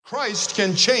Christ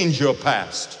can change your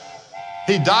past.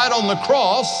 He died on the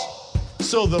cross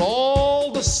so that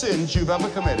all the sins you've ever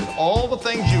committed, all the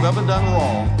things you've ever done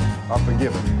wrong are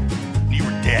forgiven. You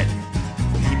were dead.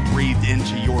 He breathed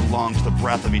into your lungs the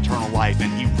breath of eternal life,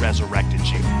 and he resurrected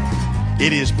you.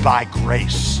 It is by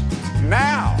grace.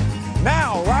 Now,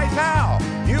 right now,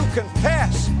 you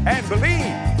confess and believe.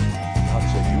 God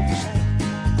said you be saved.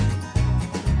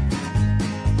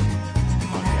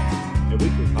 A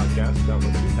weekly podcast about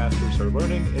what two pastors are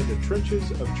learning in the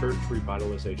trenches of church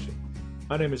revitalization.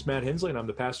 My name is Matt Hensley, and I'm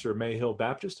the pastor of Mayhill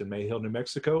Baptist in Mayhill, New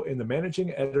Mexico, and the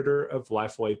managing editor of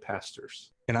Lifeway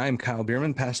Pastors. And I am Kyle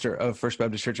Bierman, pastor of First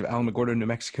Baptist Church of Alamogordo, New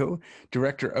Mexico,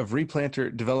 director of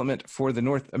Replanter Development for the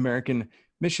North American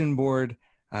Mission Board,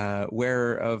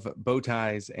 wearer of bow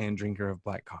ties, and drinker of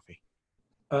black coffee.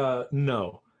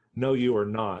 No, you are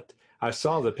not. I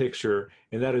saw the picture,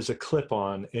 and that is a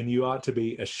clip-on, and you ought to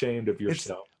be ashamed of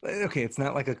yourself. It's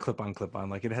not like a clip-on.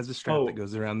 Like it has a strap that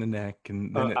goes around the neck,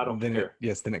 and then I don't care.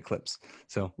 Then it clips.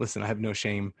 So listen, I have no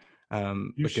shame.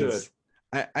 You should.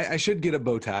 I should get a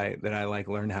bow tie that I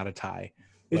learn how to tie.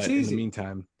 It's but easy. In the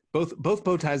meantime, both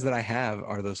bow ties that I have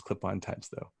are those clip-on types,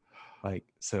 though.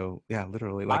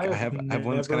 Literally. I have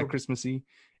one that's kind of Christmassy,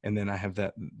 and then I have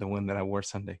the one that I wore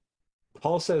Sunday.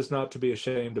 Paul says not to be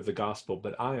ashamed of the gospel,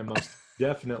 but I am most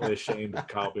definitely ashamed of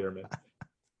Kyle Bierman.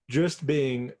 Just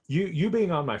being you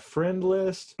being on my friend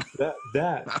list,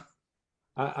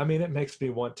 I mean, it makes me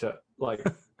want to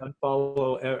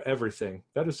unfollow everything.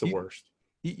 That is the worst.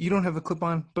 You don't have a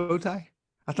clip-on bow tie?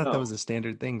 I thought that was a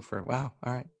standard thing for. Wow.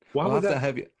 All right. I'll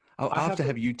have to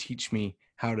have you teach me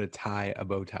how to tie a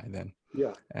bow tie then.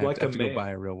 Yeah, I have to go buy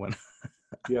a real one.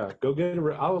 Yeah, go get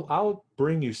I'll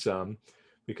bring you some.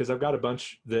 Because I've got a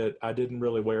bunch that I didn't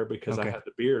really wear because I had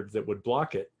the beard that would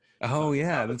block it. Oh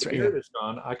yeah, that's right. The beard is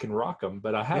gone. I can rock them,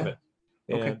 but I haven't.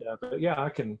 Yeah.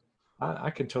 And I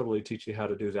can totally teach you how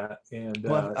to do that. And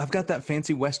I've got that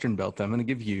fancy Western belt that I'm going to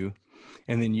give you,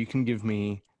 and then you can give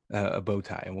me a bow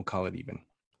tie, and we'll call it even.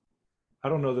 I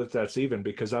don't know that that's even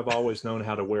because I've always known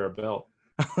how to wear a belt.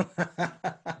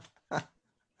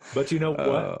 But you know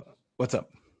what? What's up?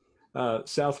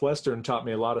 Southwestern taught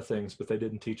me a lot of things, but they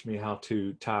didn't teach me how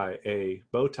to tie a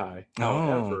bow tie.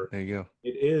 However, there you go.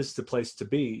 It is the place to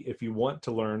be if you want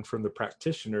to learn from the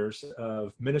practitioners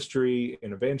of ministry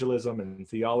and evangelism and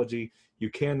theology. You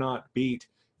cannot beat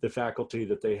the faculty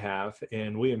that they have,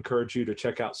 and we encourage you to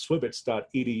check out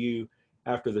swibits.edu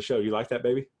after the show. You like that,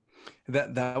 baby?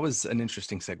 That was an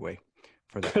interesting segue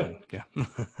for that one. Yeah.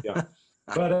 Yeah.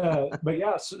 But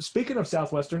yeah, so speaking of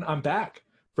Southwestern, I'm back.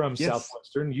 From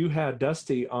Southwestern. You had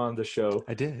Dusty on the show.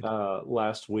 I did.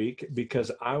 Last week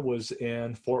because I was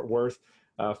in Fort Worth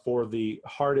for the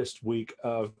hardest week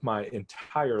of my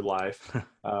entire life.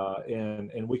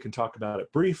 And we can talk about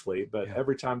it briefly, but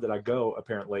every time that I go,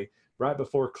 apparently, right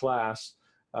before class,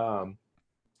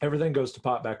 everything goes to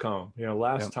pot back home. You know,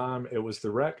 last time it was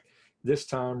the wreck. This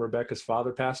time Rebecca's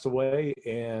father passed away.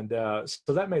 And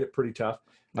so that made it pretty tough.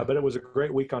 But it was a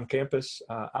great week on campus.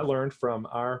 I learned from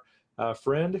our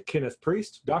friend Kenneth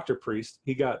Priest, Dr. Priest.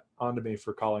 He got onto me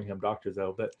for calling him doctor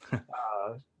though, but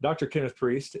Dr. Kenneth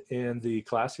Priest in the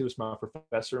class, he was my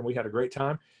professor, and we had a great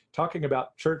time talking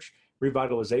about church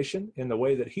revitalization. And the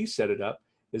way that he set it up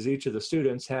is each of the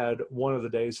students had one of the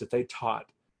days that they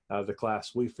taught the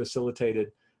class. We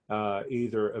facilitated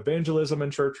either evangelism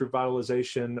and church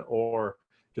revitalization or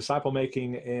disciple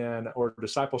making or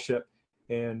discipleship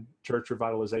and church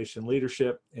revitalization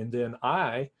leadership. And then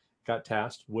I got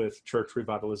tasked with church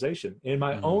revitalization. And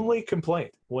my only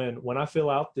complaint when I fill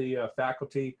out the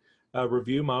faculty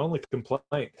review, my only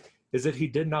complaint is that he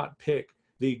did not pick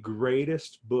the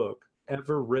greatest book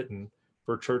ever written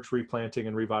for church replanting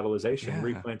and revitalization,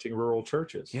 replanting rural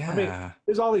churches. Yeah. I mean,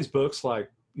 there's all these books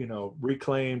like,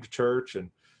 Reclaimed Church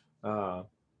and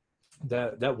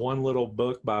that one little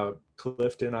book by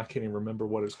Clifton, I can't even remember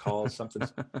what it's called, something,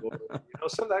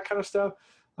 some of that kind of stuff.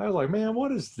 I was like, man,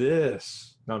 what is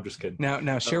this? No, I'm just kidding.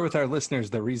 Now share with our listeners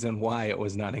the reason why it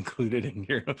was not included in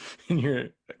your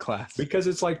class. Because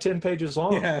it's like 10 pages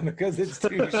long. Yeah, because it's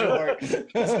too short.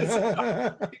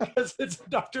 because it's a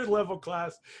doctor level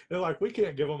class. They're like, we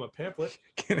can't give them a pamphlet.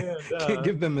 Can't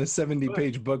give them a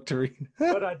 70-page book to read.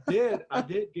 But I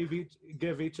did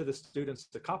give each of the students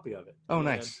a copy of it. Oh,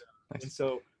 nice. And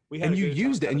so we had you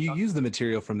used the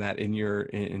material from that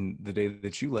in the day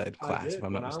that you led class, if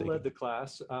I'm not mistaken. I led the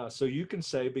class. So you can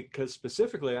say, because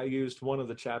specifically I used one of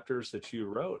the chapters that you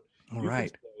wrote. All right.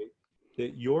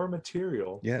 That your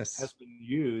material has been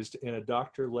used in a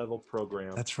doctor level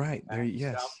program. That's right. There, at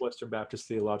yes. Southwestern Baptist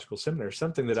Theological Seminary.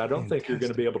 Something that I don't think you're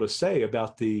going to be able to say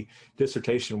about the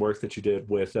dissertation work that you did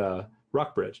with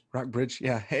Rockbridge. Rockbridge.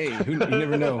 Yeah. Hey, you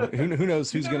never know. Who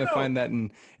knows who's going to find that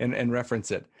and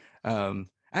reference it.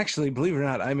 Actually, believe it or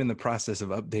not, I'm in the process of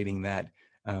updating that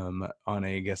on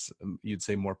a, I guess you'd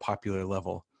say, more popular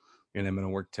level. And I'm going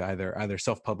to work to either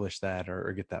self-publish that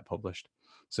or get that published.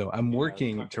 So I'm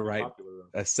working to write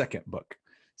a second book.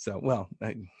 So, well,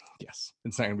 yes,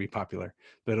 it's not going to be popular,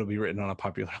 but it'll be written on a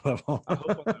popular level. I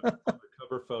hope on the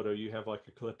cover photo you have like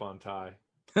a clip-on tie.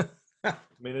 I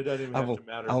mean, it doesn't even have to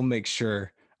matter. I'll make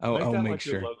sure. I'll make like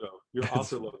sure. Your logo, your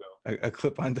author logo. A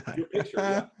clip-on tie. Your picture,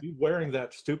 yeah. You wearing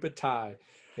that stupid tie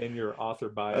in your author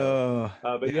bio.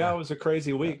 But it was a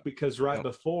crazy week because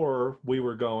before we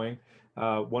were going,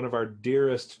 one of our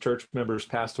dearest church members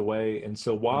passed away. And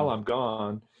so while I'm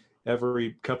gone,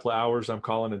 every couple of hours I'm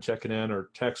calling and checking in or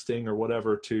texting or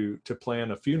whatever to plan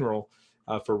a funeral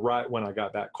for right when I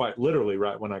got back, quite literally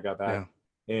right when I got back.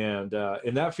 Yeah.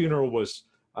 And that funeral was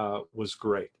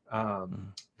great.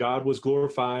 God was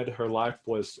glorified. Her life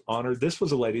was honored. This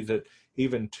was a lady that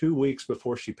even 2 weeks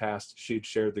before she passed, she'd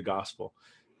shared the gospel.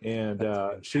 And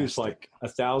she was like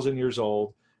 1,000 years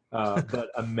old, but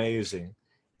amazing.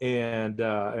 And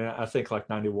I think like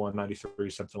 91,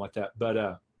 93, something like that.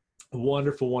 But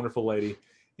wonderful, wonderful lady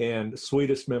and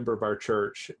sweetest member of our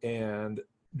church, and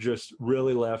just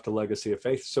really left a legacy of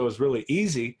faith. So it was really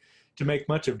easy to make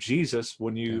much of Jesus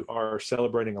when you are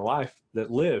celebrating a life that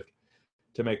lived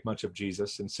to make much of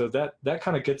Jesus. And so that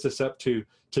kind of gets us up to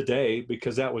today,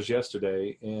 because that was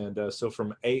yesterday. And so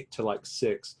from 8 to like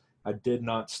 6, I did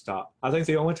not stop. I think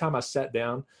the only time I sat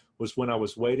down was when I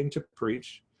was waiting to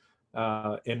preach.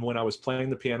 And when I was playing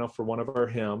the piano for one of our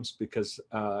hymns, because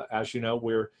as you know,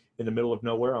 we're in the middle of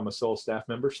nowhere. I'm a sole staff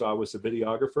member. So I was a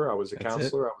videographer. I was a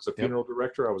counselor. I was a funeral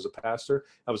director. I was a pastor.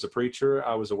 I was a preacher.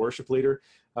 I was a worship leader.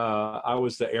 I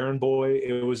was the errand boy.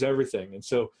 It was everything. And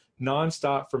so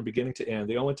nonstop from beginning to end.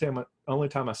 The only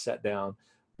time I sat down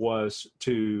was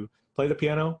to play the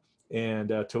piano and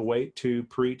to wait to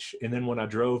preach. And then when I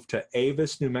drove to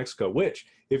Avis, New Mexico, which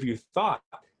if you thought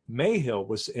Mayhill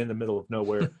was in the middle of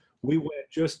nowhere, we went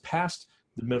just past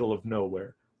the middle of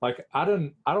nowhere. Like I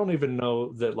don't even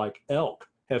know that like elk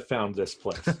have found this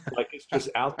place. Like it's just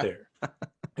out there.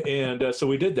 And so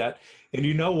we did that. And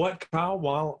you know what, Kyle,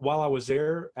 while I was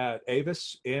there at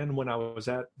Avis and when I was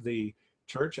at the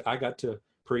church, I got to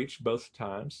preach both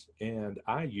times, and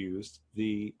I used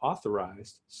the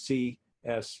authorized CSB.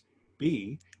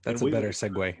 That's a better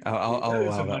segue. I'll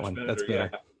allow that one. That's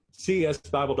better.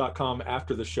 CSBible.com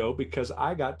after the show, because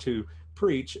I got to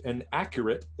preach an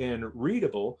accurate and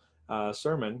readable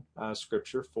sermon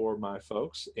scripture for my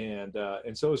folks, and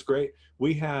so it was great.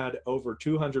 We had over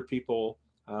 200 people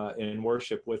in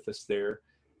worship with us there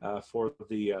for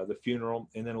the funeral,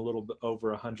 and then a little bit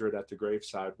over 100 at the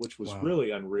graveside, which was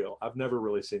really unreal. I've never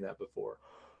really seen that before,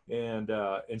 and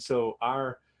so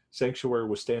our sanctuary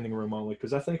was standing room only,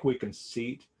 because I think we can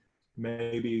seat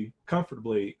maybe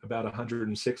comfortably about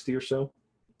 160 or so,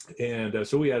 and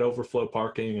so we had overflow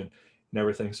parking and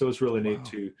everything. So it was really neat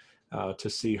to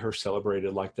see her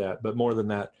celebrated like that. But more than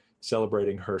that,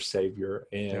 celebrating her Savior.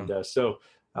 And so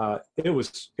it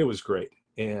was great.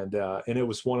 And it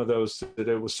was one of those that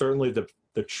it was certainly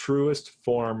the truest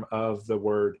form of the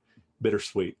word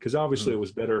bittersweet, because obviously it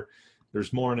was bitter.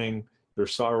 There's mourning,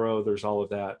 there's sorrow, there's all of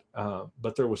that.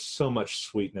 But there was so much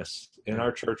sweetness, and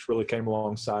our church really came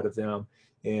alongside of them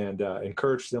and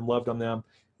encouraged them, loved on them.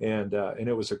 And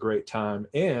it was a great time.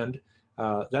 And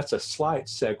that's a slight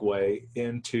segue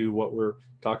into what we're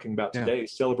talking about today,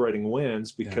 celebrating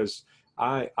wins, because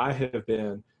I have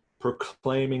been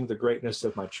proclaiming the greatness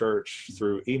of my church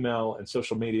through email and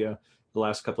social media the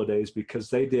last couple of days, because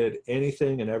they did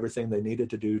anything and everything they needed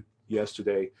to do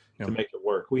yesterday to make it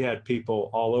work. We had people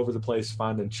all over the place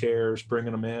finding chairs,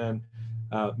 bringing them in.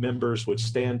 Members would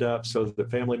stand up so that the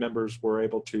family members were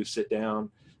able to sit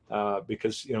down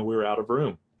because, we were out of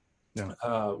room.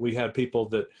 We had people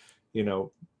that,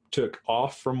 took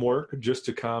off from work just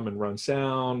to come and run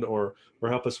sound or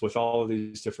help us with all of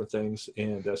these different things.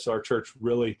 And so our church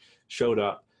really showed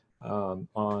up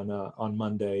on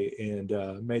Monday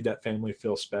and made that family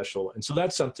feel special. And so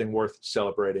that's something worth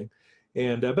celebrating.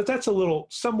 And but that's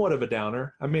somewhat of a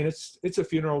downer. I mean, it's a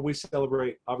funeral. We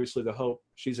celebrate obviously the hope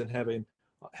she's in heaven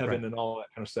and all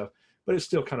that kind of stuff. But it's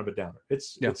still kind of a downer.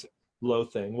 It's a low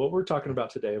thing. What we're talking about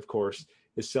today, of course,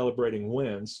 is celebrating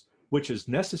wins, which is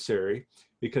necessary,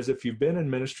 because if you've been in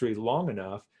ministry long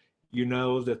enough, you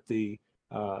know that the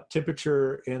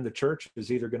temperature in the church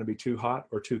is either going to be too hot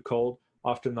or too cold,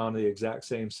 often on the exact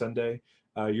same Sunday.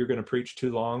 you're going to preach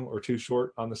too long or too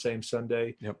short on the same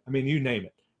Sunday. Yep. I mean, you name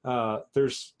it.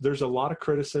 There's a lot of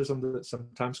criticism that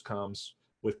sometimes comes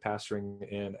with pastoring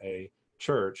in a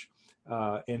church.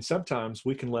 And sometimes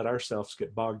we can let ourselves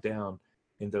get bogged down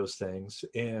in those things.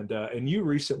 And you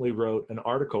recently wrote an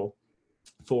article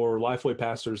for Lifeway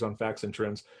Pastors on Facts and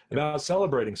Trends about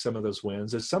celebrating some of those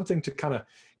wins as something to kind of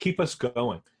keep us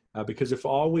going. Because if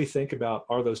all we think about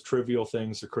are those trivial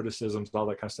things, the criticisms, all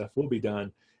that kind of stuff, we'll be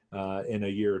done in a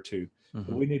year or two.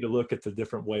 Mm-hmm. We need to look at the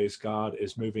different ways God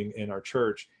is moving in our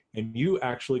church. And you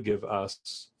actually give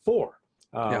us 4.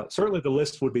 Certainly the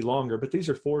list would be longer, but these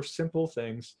are 4 simple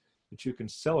things that you can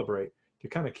celebrate to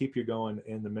kind of keep you going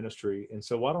in the ministry. And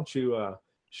so why don't you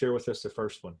share with us the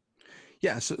first one?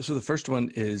 Yeah, so the first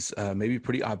one is maybe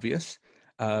pretty obvious,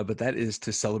 but that is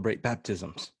to celebrate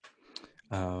baptisms.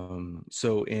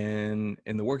 So in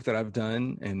the work that I've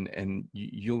done, and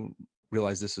you'll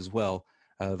realize this as well,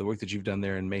 the work that you've done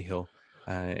there in Mayhill,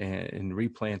 and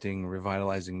replanting,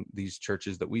 revitalizing these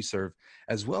churches that we serve,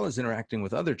 as well as interacting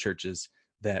with other churches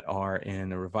that are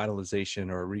in a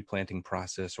revitalization or a replanting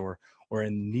process or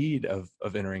in need of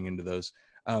entering into those.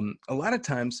 A lot of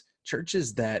times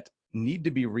churches that need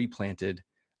to be replanted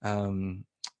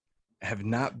have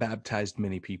not baptized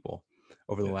many people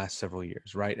over the last several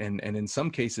years, right? And in some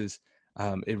cases,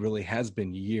 it really has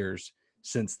been years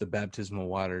since the baptismal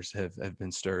waters have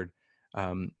been stirred.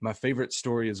 My favorite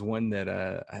story is one that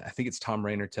I think it's Tom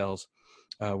Rainer tells,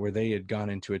 where they had gone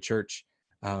into a church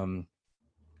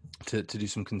to do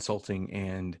some consulting,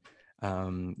 and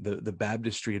the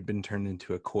baptistry had been turned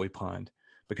into a koi pond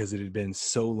because it had been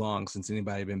so long since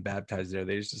anybody had been baptized there.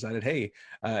 They just decided, hey,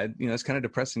 it's kind of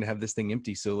depressing to have this thing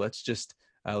empty, so let's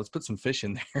put some fish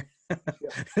in there.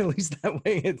 At least that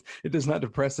way it does not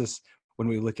depress us when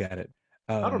we look at it.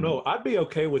 I don't know. I'd be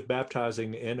okay with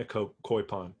baptizing in a koi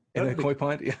pond. Koi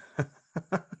pond? Yeah.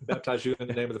 Baptize you in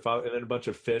the name of the Father, and then a bunch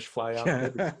of fish fly out.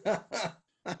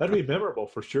 That'd be memorable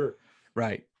for sure.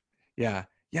 Right. Yeah.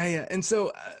 And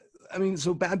so,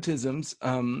 so baptisms,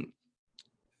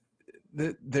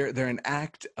 they're an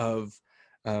act of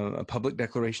a public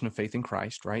declaration of faith in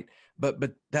Christ, right?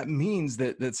 But that means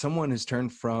that someone has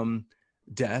turned from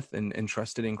death and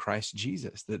trusted in Christ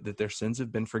Jesus, that their sins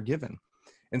have been forgiven.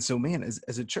 And so, man,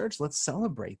 as a church, let's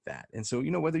celebrate that. And so,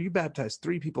 whether you baptized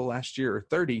 3 people last year or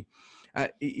 30,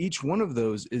 each one of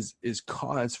those is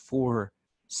cause for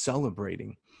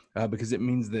celebrating, because it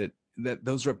means that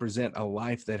those represent a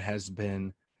life that has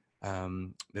been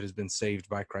saved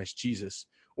by Christ Jesus.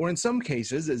 Or in some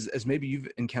cases, as maybe you've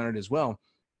encountered as well,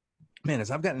 man,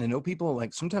 as I've gotten to know people,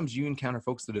 like sometimes you encounter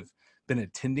folks that have been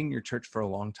attending your church for a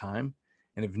long time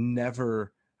and have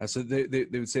never, so they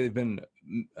would say they've been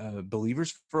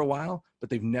believers for a while, but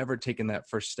they've never taken that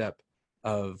first step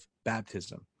of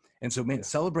baptism. And so, man,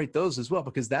 celebrate those as well,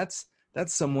 because that's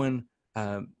someone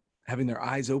having their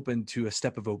eyes open to a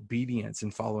step of obedience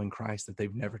and following Christ that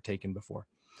they've never taken before.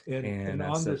 And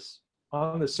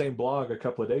on the same blog a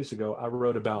couple of days ago, I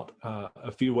wrote about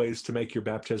a few ways to make your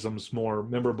baptisms more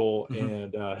memorable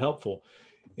and helpful.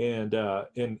 And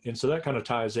so that kind of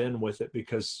ties in with it,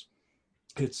 because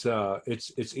it's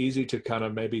easy to kind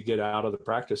of maybe get out of the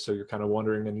practice. So you're kind of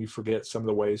wondering, and you forget some of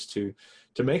the ways to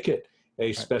make it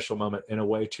a special moment and a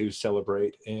way to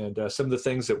celebrate. And some of the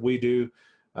things that we do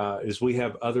is we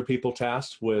have other people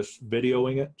tasked with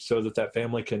videoing it so that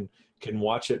family can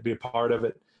watch it, be a part of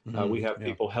it. We have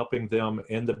people helping them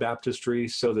in the baptistry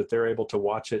so that they're able to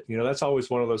watch it. That's always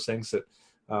one of those things that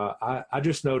I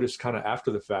just noticed kind of after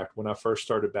the fact when I first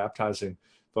started baptizing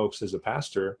folks as a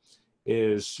pastor,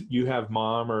 is you have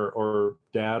mom or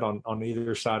dad on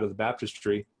either side of the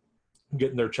baptistry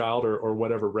getting their child or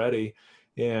whatever ready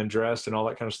and dressed and all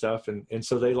that kind of stuff. And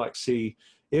so they see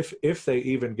if they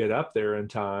even get up there in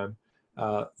time,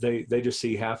 they just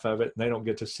see half of it and they don't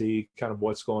get to see kind of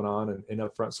what's going on and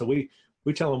up front. So we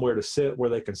tell them where to sit, where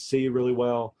they can see really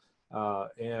well.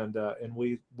 And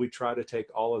we try to take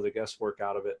all of the guesswork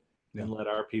out of it and let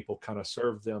our people kind of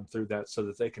serve them through that so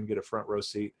that they can get a front row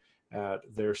seat at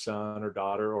their son or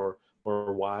daughter or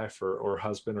wife or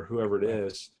husband or whoever it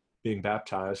is being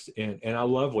baptized. And I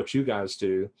love what you guys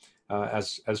do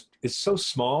as it's so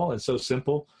small and so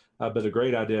simple, but a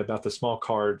great idea about the small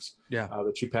cards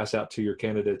that you pass out to your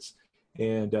candidates.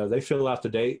 And they fill out the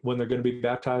date when they're going to be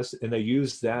baptized, and they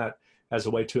use that as a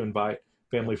way to invite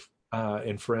family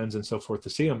and friends and so forth to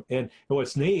see them. And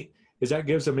what's neat is that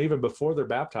gives them, even before they're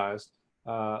baptized,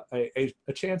 a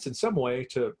chance in some way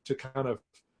to kind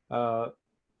of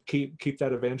keep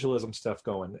that evangelism stuff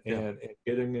going and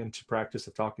getting into practice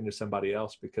of talking to somebody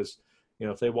else. Because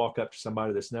if they walk up to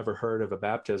somebody that's never heard of a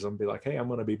baptism, be like, hey, I'm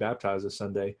going to be baptized this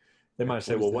Sunday, they might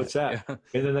say, What is well, what's that? Yeah.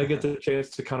 And then they get the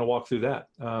chance to kind of walk through that.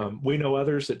 We know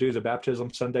others that do the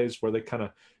baptism Sundays where they kind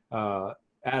of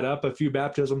add up a few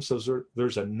baptisms. So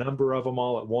there's a number of them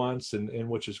all at once, and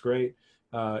which is great.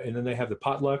 And then they have the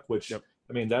potluck, which,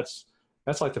 I mean, that's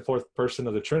like the fourth person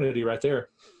of the Trinity right there.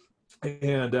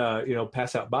 And,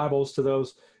 pass out Bibles to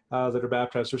those that are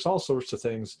baptized. There's all sorts of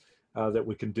things that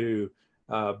we can do.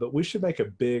 But we should make a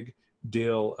big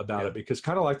deal about it, because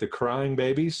kind of like the crying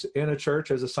babies in a church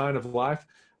as a sign of life,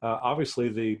 obviously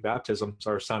the baptisms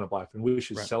are a sign of life, and we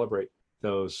should celebrate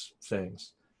those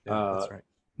things. That's right.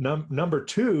 Number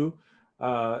two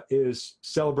is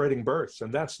celebrating births,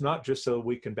 and that's not just so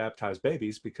we can baptize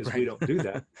babies, because we don't do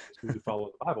that. We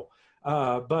follow the Bible.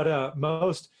 But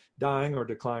most dying or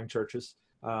declining churches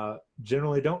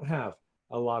generally don't have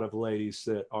a lot of ladies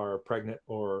that are pregnant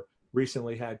or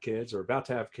recently had kids or about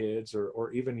to have kids,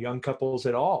 or even young couples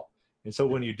at all. And so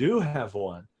when you do have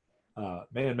one,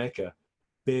 make a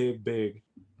big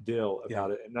deal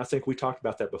about it. And I think we talked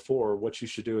about that before. What you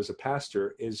should do as a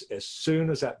pastor is, as soon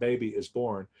as that baby is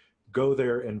born, go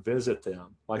there and visit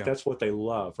them. That's what they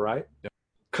love, right?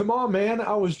 Come on, man.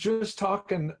 I was just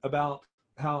talking about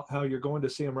how you're going to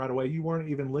see them right away. You weren't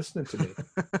even listening to me.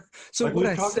 So what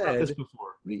I talked about said, this before.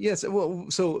 Yes. Well,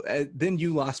 so then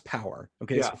you lost power.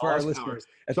 Okay. Yeah, so for our listeners,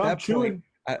 at so that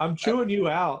I'm chewing you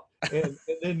out, and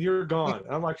then you're gone.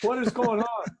 And I'm like, what is going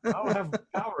on? I don't have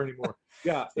power anymore.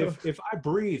 Yeah. If I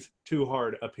breathe too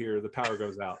hard up here, the power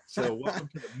goes out. So welcome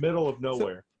to the middle of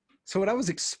nowhere. So what I was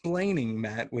explaining,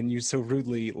 Matt, when you so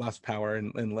rudely lost power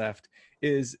and left,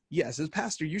 is yes, as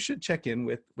pastor, you should check in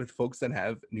with folks that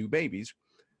have new babies.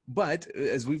 But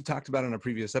as we've talked about in a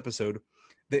previous episode,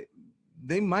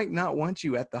 they might not want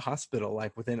you at the hospital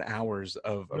like within hours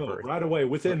of birth. Right away,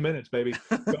 within minutes, baby.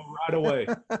 Go right away.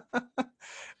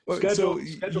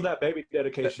 Schedule that baby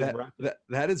dedication.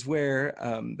 That is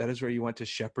where you want to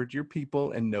shepherd your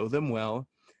people and know them well,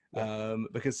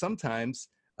 because sometimes,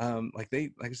 like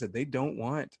I said, they don't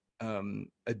want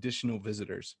additional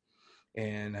visitors,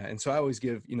 and so I always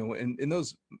give, in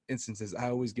those instances, I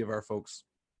always give our folks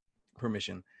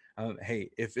permission. Hey,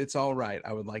 if it's all right,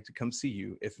 I would like to come see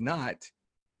you. If not,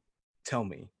 tell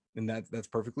me, and that's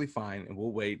perfectly fine, and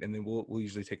we'll wait, and then we'll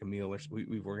usually take a meal, or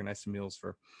we've organized some meals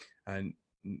for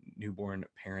newborn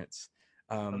parents.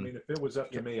 I mean, if it was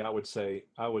up to me, I would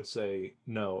say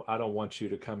no. I don't want you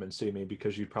to come and see me,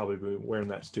 because you'd probably be wearing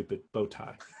that stupid bow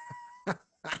tie.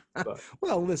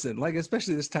 Well, listen, like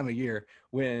especially this time of year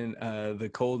when the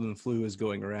cold and flu is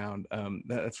going around,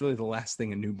 that's really the last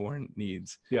thing a newborn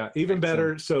needs. Yeah, even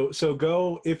better. So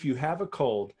go, if you have a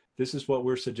cold. This is what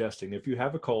we're suggesting. If you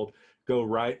have a cold, go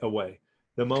right away.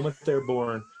 The moment they're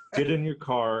born, get in your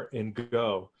car and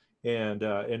go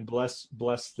and bless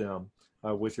them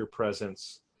with your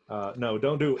presence. No,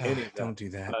 don't do any of that. Don't do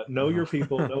that. Know your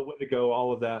people, know when to go,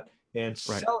 all of that. And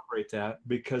celebrate that,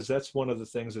 because that's one of the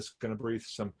things that's going to breathe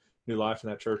some new life in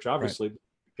that church. Obviously, we've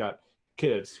got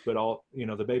kids, but all,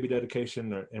 the baby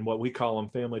dedication and what we call them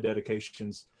family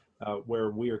dedications,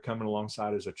 where we are coming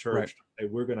alongside as a church. Hey,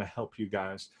 we're going to help you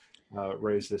guys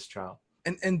raise this child.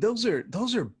 And those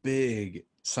are big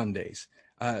Sundays.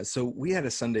 So we had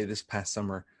a Sunday this past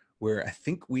summer where I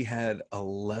think we had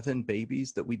 11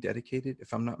 babies that we dedicated,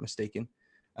 if I'm not mistaken.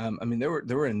 I mean, there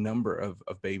were a number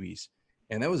of babies.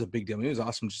 And that was a big deal. I mean, it was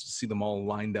awesome just to see them all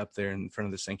lined up there in front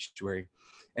of the sanctuary.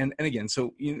 And again,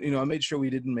 so, I made sure we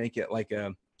didn't make it like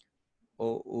a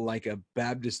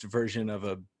Baptist version of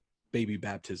a baby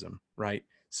baptism, right?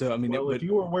 So, I mean, if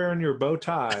you were wearing your bow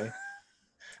tie,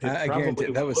 I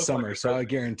guarantee that was summer. So I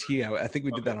guarantee, I think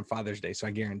we did that on Father's Day. So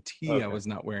I guarantee I was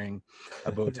not wearing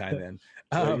a bow tie then.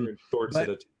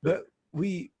 But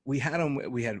we had them.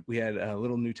 We had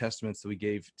little New Testaments that we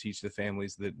gave to each of the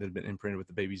families that had been imprinted with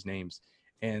the babies' names.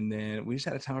 And then we just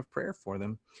had a time of prayer for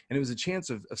them. And it was a chance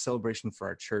of celebration for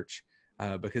our church,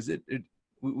 because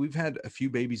we've had a few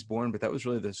babies born, but that was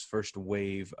really this first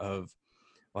wave of,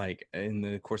 like, in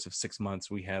the course of 6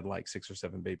 months, we had like 6 or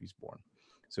 7 babies born.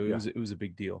 So it was a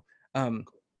big deal. And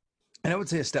I would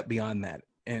say a step beyond that.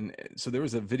 And so there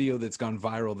was a video that's gone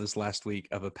viral this last week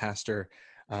of a pastor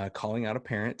calling out a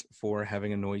parent for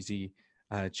having a noisy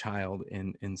child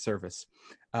in service.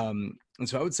 And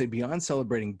so I would say, beyond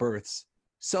celebrating births,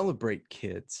 celebrate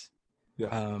kids.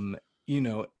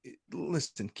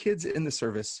 Listen, kids in the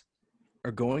service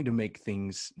are going to make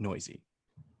things noisy.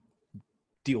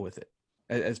 Deal with it.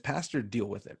 As pastor, deal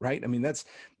with it, right? I mean, that's,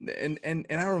 and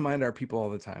I remind our people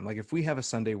all the time, like, if we have a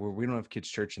Sunday where we don't have kids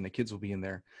church and the kids will be in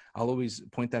there, I'll always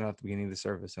point that out at the beginning of the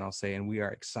service, and I'll say, and we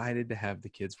are excited to have the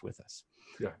kids with us.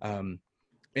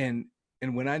 And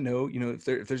and when I know, if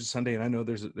there's a Sunday and I know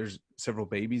there's several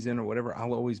babies in or whatever,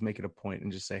 I'll always make it a point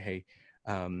and just say, hey,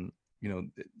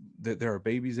 there are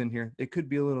babies in here. It could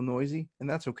be a little noisy, and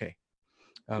that's okay.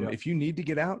 If you need to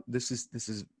get out, this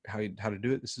is how to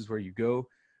do it. This is where you go,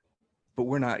 but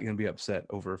we're not going to be upset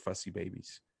over fussy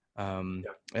babies.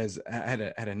 As I had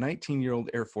a 19-year-old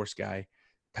Air Force guy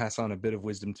pass on a bit of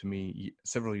wisdom to me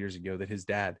several years ago that his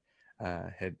dad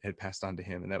had passed on to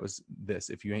him, and that was this: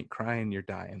 if you ain't crying, you're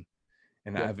dying.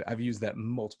 And I've used that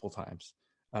multiple times.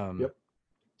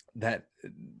 That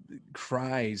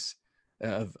cries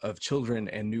of children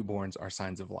and newborns are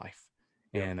signs of life.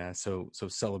 And so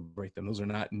celebrate them. Those are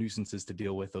not nuisances to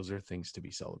deal with. Those are things to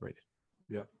be celebrated.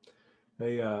 Yeah.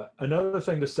 Another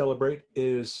thing to celebrate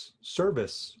is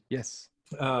service. Yes.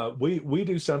 We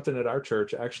do something at our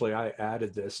church. Actually, I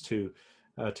added this to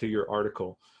your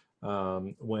article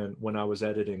when I was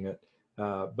editing it.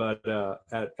 But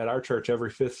at our church, every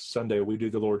fifth Sunday, we do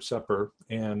the Lord's Supper.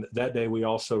 And that day, we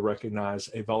also recognize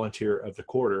a volunteer of the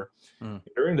quarter.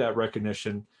 During that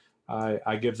recognition,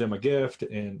 I give them a gift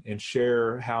and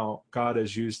share how God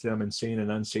has used them in seen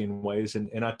and unseen ways.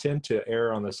 And I tend to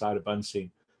err on the side of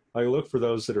unseen. I look for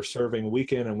those that are serving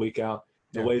week in and week out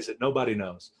in ways that nobody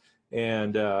knows,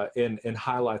 and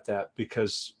highlight that,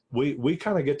 because we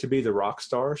kind of get to be the rock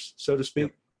stars, so to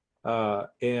speak.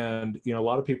 And a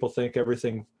lot of people think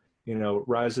everything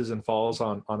rises and falls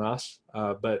on us,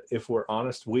 but if we're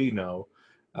honest, we know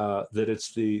that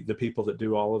it's the people that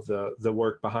do all of the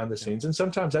work behind the scenes, and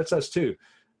sometimes that's us too.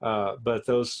 But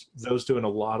those doing a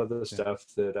lot of the stuff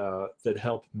that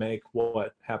help make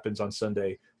what happens on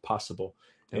Sunday possible.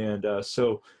 And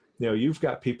so you've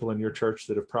got people in your church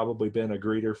that have probably been a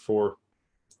greeter for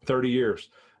 30 years,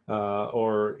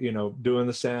 or doing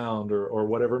the sound or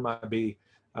whatever it might be.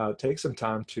 Take some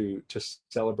time to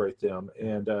celebrate them.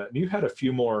 And you had a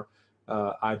few more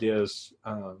ideas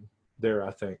there,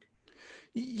 I think.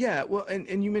 Yeah, well,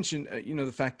 and you mentioned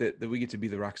the fact that we get to be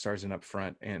the rock stars and up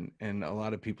front, and a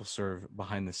lot of people serve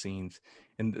behind the scenes,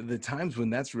 and the times when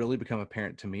that's really become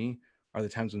apparent to me are the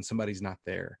times when somebody's not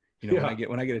there. When I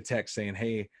get a text saying,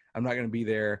 hey, I'm not going to be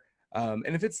there, and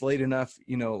if it's late enough,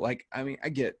 I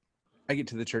get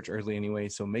to the church early anyway,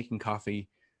 so making coffee,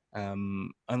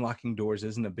 unlocking doors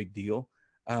isn't a big deal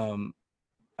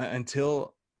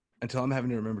until I'm having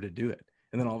to remember to do it.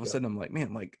 And then all of a sudden I'm like,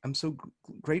 man, I'm so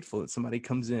grateful that somebody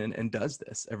comes in and does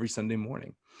this every Sunday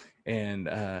morning. And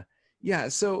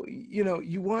so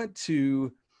you want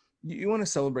to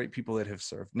celebrate people that have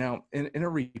served. Now in a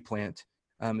replant,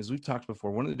 as we've talked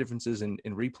before, one of the differences in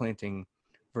replanting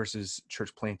versus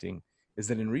church planting is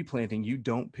that in replanting, you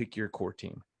don't pick your core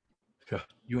team.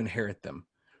 You inherit them,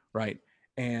 right?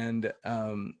 And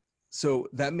so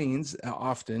that means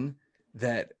often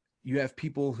that you have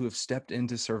people who have stepped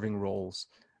into serving roles,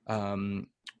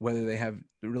 whether they have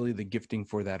really the gifting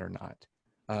for that or not,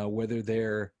 whether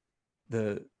they're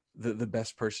the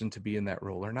best person to be in that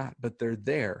role or not, but they're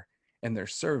there and they're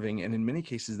serving. And in many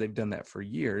cases, they've done that for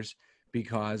years,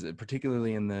 because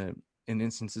particularly in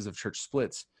instances of church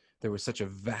splits, there was such a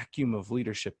vacuum of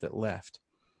leadership that left,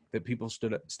 that people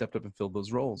stepped up and filled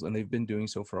those roles, and they've been doing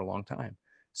so for a long time.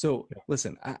 So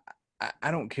listen,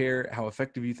 I don't care how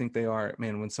effective you think they are,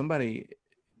 man. When somebody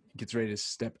gets ready to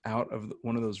step out of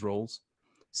one of those roles,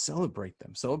 celebrate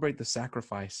them. Celebrate the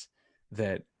sacrifice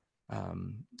that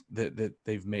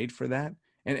they've made for that.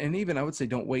 And even I would say,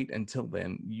 don't wait until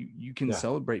then. You can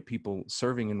celebrate people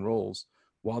serving in roles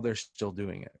while they're still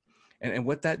doing it. And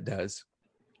what that does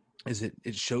is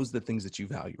it shows the things that you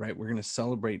value, right? We're going to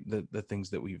celebrate the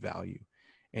things that we value.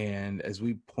 And as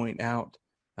we point out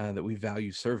that we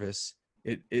value service,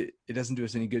 it doesn't do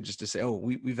us any good just to say, oh,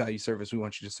 we value service, we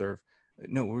want you to serve.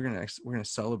 No, we're going to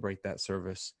celebrate that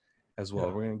service as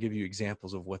well. We're going to give you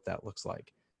examples of what that looks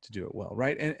like to do it well,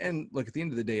 right? And look, at the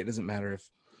end of the day, it doesn't matter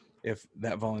if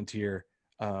that volunteer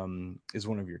is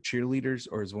one of your cheerleaders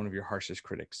or is one of your harshest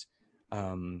critics.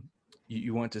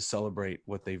 You want to celebrate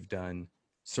what they've done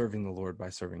serving the Lord by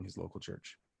serving his local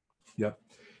church. Yep.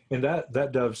 And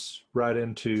that doves right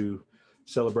into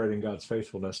celebrating God's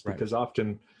faithfulness, because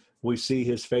often we see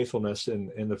his faithfulness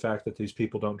in the fact that these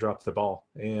people don't drop the ball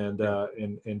and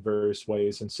in various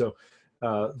ways. And so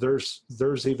there's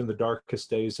even the darkest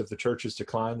days of the church's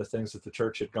decline, the things that the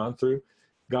church had gone through,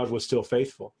 God was still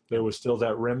faithful. There was still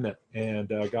that remnant, and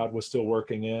God was still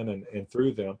working in and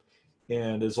through them.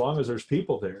 And as long as there's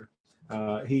people there,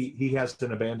 he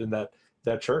hasn't abandoned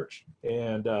that church.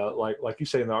 And like you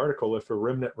say in the article, if a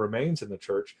remnant remains in the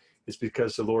church, it's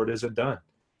because the Lord isn't done.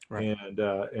 Right.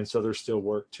 And so there's still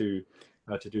work to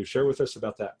do. Share with us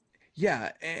about that.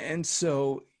 Yeah. And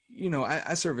so,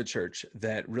 I serve a church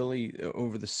that really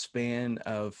over the span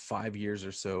of 5 years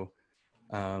or so,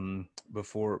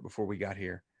 before we got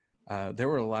here, there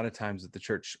were a lot of times that the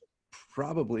church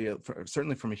probably,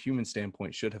 certainly from a human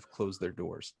standpoint, should have closed their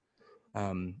doors.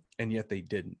 And yet they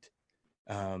didn't.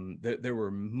 There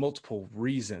were multiple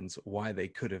reasons why they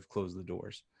could have closed the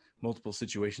doors, multiple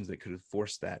situations that could have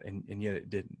forced that, and yet it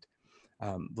didn't.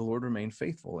 The Lord remained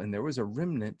faithful, and there was a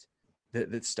remnant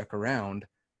that stuck around,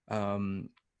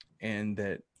 and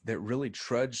that really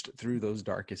trudged through those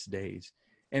darkest days.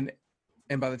 And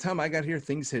by the time I got here,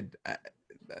 things had,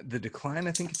 the decline,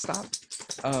 I think, had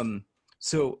stopped.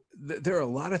 So there are a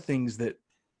lot of things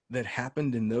that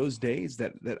happened in those days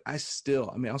that I'll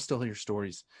still hear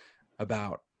stories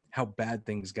about how bad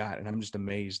things got. And I'm just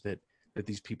amazed that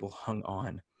these people hung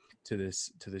on to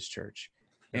this church.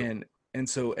 Yep. And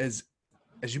so as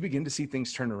you begin to see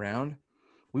things turn around,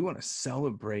 we want to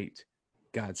celebrate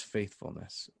God's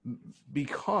faithfulness,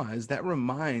 because that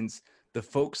reminds the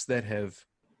folks that have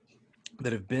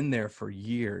been there for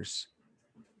years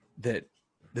that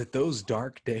those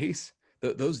dark days,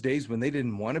 those days when they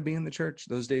didn't want to be in the church,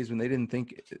 those days when they didn't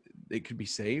think they could be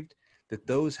saved, that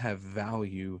those have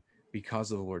value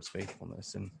because of the Lord's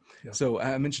faithfulness. And so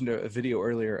I mentioned a video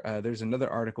earlier. There's another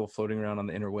article floating around on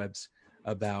the interwebs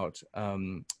about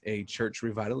a church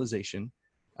revitalization,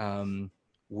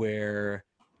 where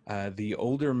the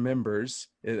older members,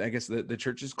 I guess the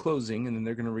church is closing and then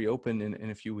they're going to reopen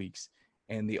in a few weeks,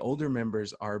 and the older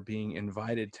members are being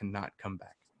invited to not come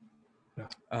back.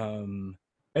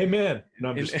 Amen. No,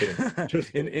 I'm just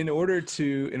kidding. in order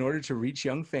to reach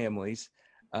young families,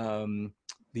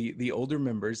 the older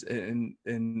members, and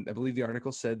I believe the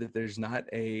article said that there's not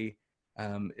they're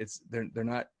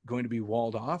not going to be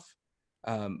walled off,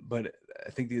 but I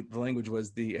think the language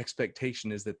was, the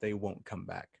expectation is that they won't come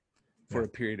back for a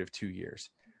period of 2 years.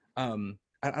 I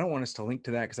don't want us to link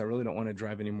to that, because I really don't want to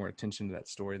drive any more attention to that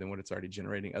story than what it's already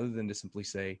generating, other than to simply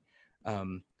say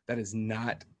that is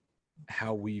not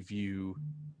how we view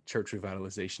church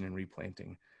revitalization and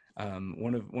replanting.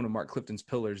 One of Mark Clifton's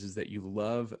pillars is that you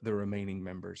love the remaining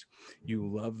members. You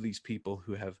love these people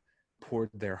who have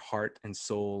poured their heart and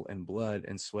soul and blood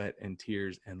and sweat and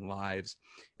tears and lives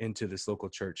into this local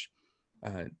church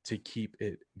to keep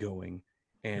it going.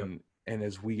 And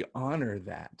as we honor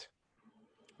that,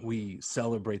 we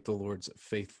celebrate the Lord's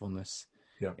faithfulness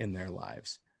in their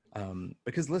lives.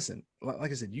 Because listen,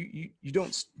 like I said, you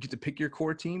don't get to pick your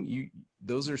core team.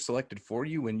 Those are selected for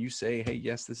you when you say, hey,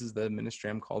 yes, this is the ministry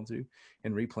I'm called to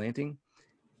in replanting.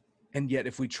 And yet,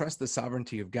 if we trust the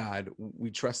sovereignty of God,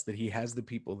 we trust that he has the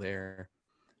people there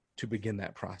to begin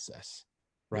that process,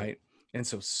 right? And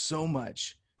so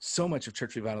much of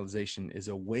church revitalization is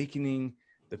awakening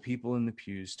the people in the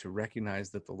pews to recognize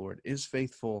that the Lord is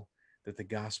faithful, that the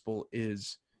gospel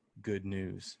is good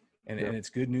news. And it's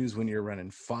good news when you're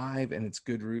running 5, and it's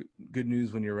good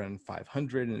news when you're running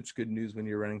 500, and it's good news when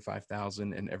you're running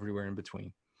 5,000, and everywhere in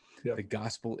between. The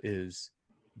gospel is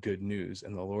good news,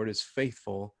 and the Lord is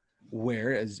faithful,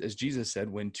 where, as Jesus said,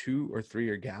 when 2 or 3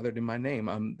 are gathered in my name,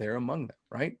 I'm there among them,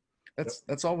 right?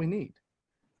 That's all we need.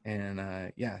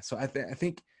 And so I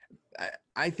think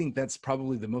that's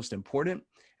probably the most important,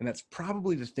 and that's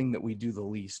probably the thing that we do the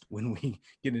least when we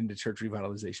get into church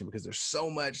revitalization, because there's so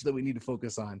much that we need to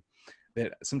focus on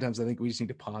that sometimes I think we just need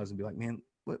to pause and be like, man,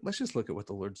 let's just look at what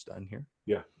the Lord's done here.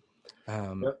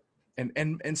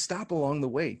 And stop along the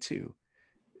way too,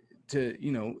 to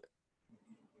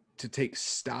take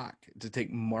stock, to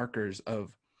take markers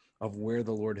of where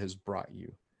the Lord has brought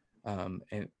you. And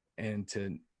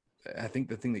I think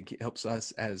the thing that helps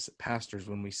us as pastors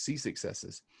when we see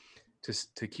successes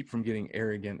to keep from getting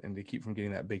arrogant and to keep from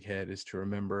getting that big head is to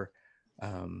remember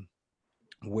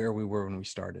where we were when we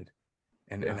started,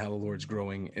 and how the Lord's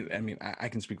growing. I mean, I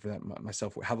can speak for that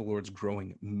myself, how the Lord's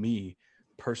growing me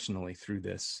personally through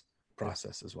this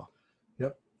process as well.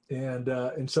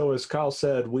 And so, as Kyle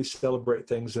said, we celebrate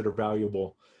things that are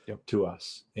valuable to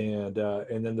us. And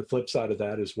then the flip side of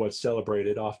that is what's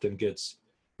celebrated often gets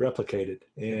replicated.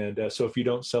 And so if you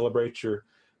don't celebrate your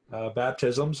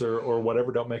baptisms or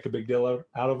whatever, don't make a big deal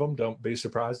out of them. Don't be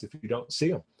surprised if you don't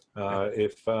see them.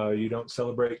 If you don't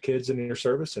celebrate kids in your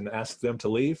service and ask them to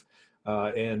leave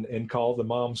and call the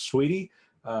mom sweetie,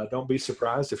 don't be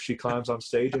surprised if she climbs on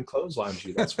stage and clotheslines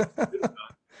you. That's what we do.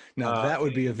 Now that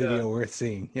would be a video worth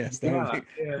seeing. Yes, that would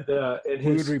be, and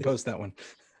we would repost that one.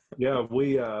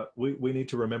 We need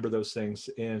to remember those things,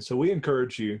 and so we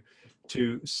encourage you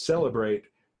to celebrate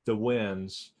the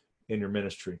wins in your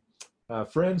ministry.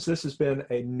 Friends, this has been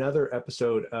another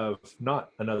episode of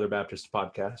Not Another Baptist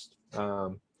Podcast.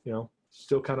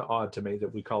 Still kind of odd to me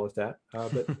that we call it that,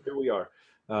 but here we are.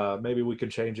 Maybe we can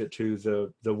change it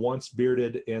to the once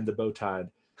bearded and the bow-tied,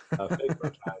 fake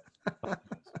bow-tied.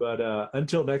 But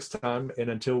until next time, and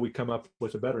until we come up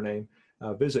with a better name,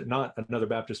 visit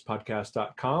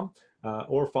notanother.baptistpodcast.com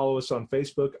or follow us on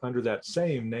Facebook under that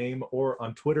same name, or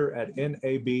on Twitter at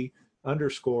NAB_podcast.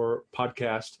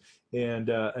 And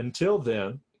until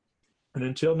then, and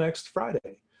until next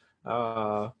Friday,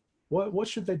 what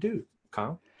should they do,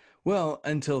 Kyle? Well,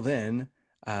 until then,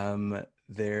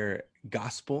 their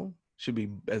gospel should be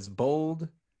as bold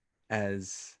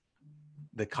as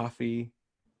the coffee.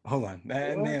 Hold on.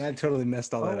 Man, I totally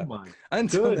messed all that up.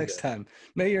 Until next time,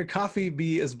 may your coffee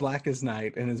be as black as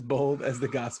night and as bold as the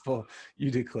gospel you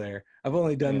declare. I've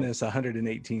only done this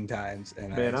 118 times,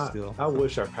 and I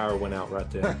wish our power went out right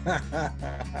there.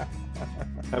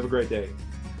 Have a great day.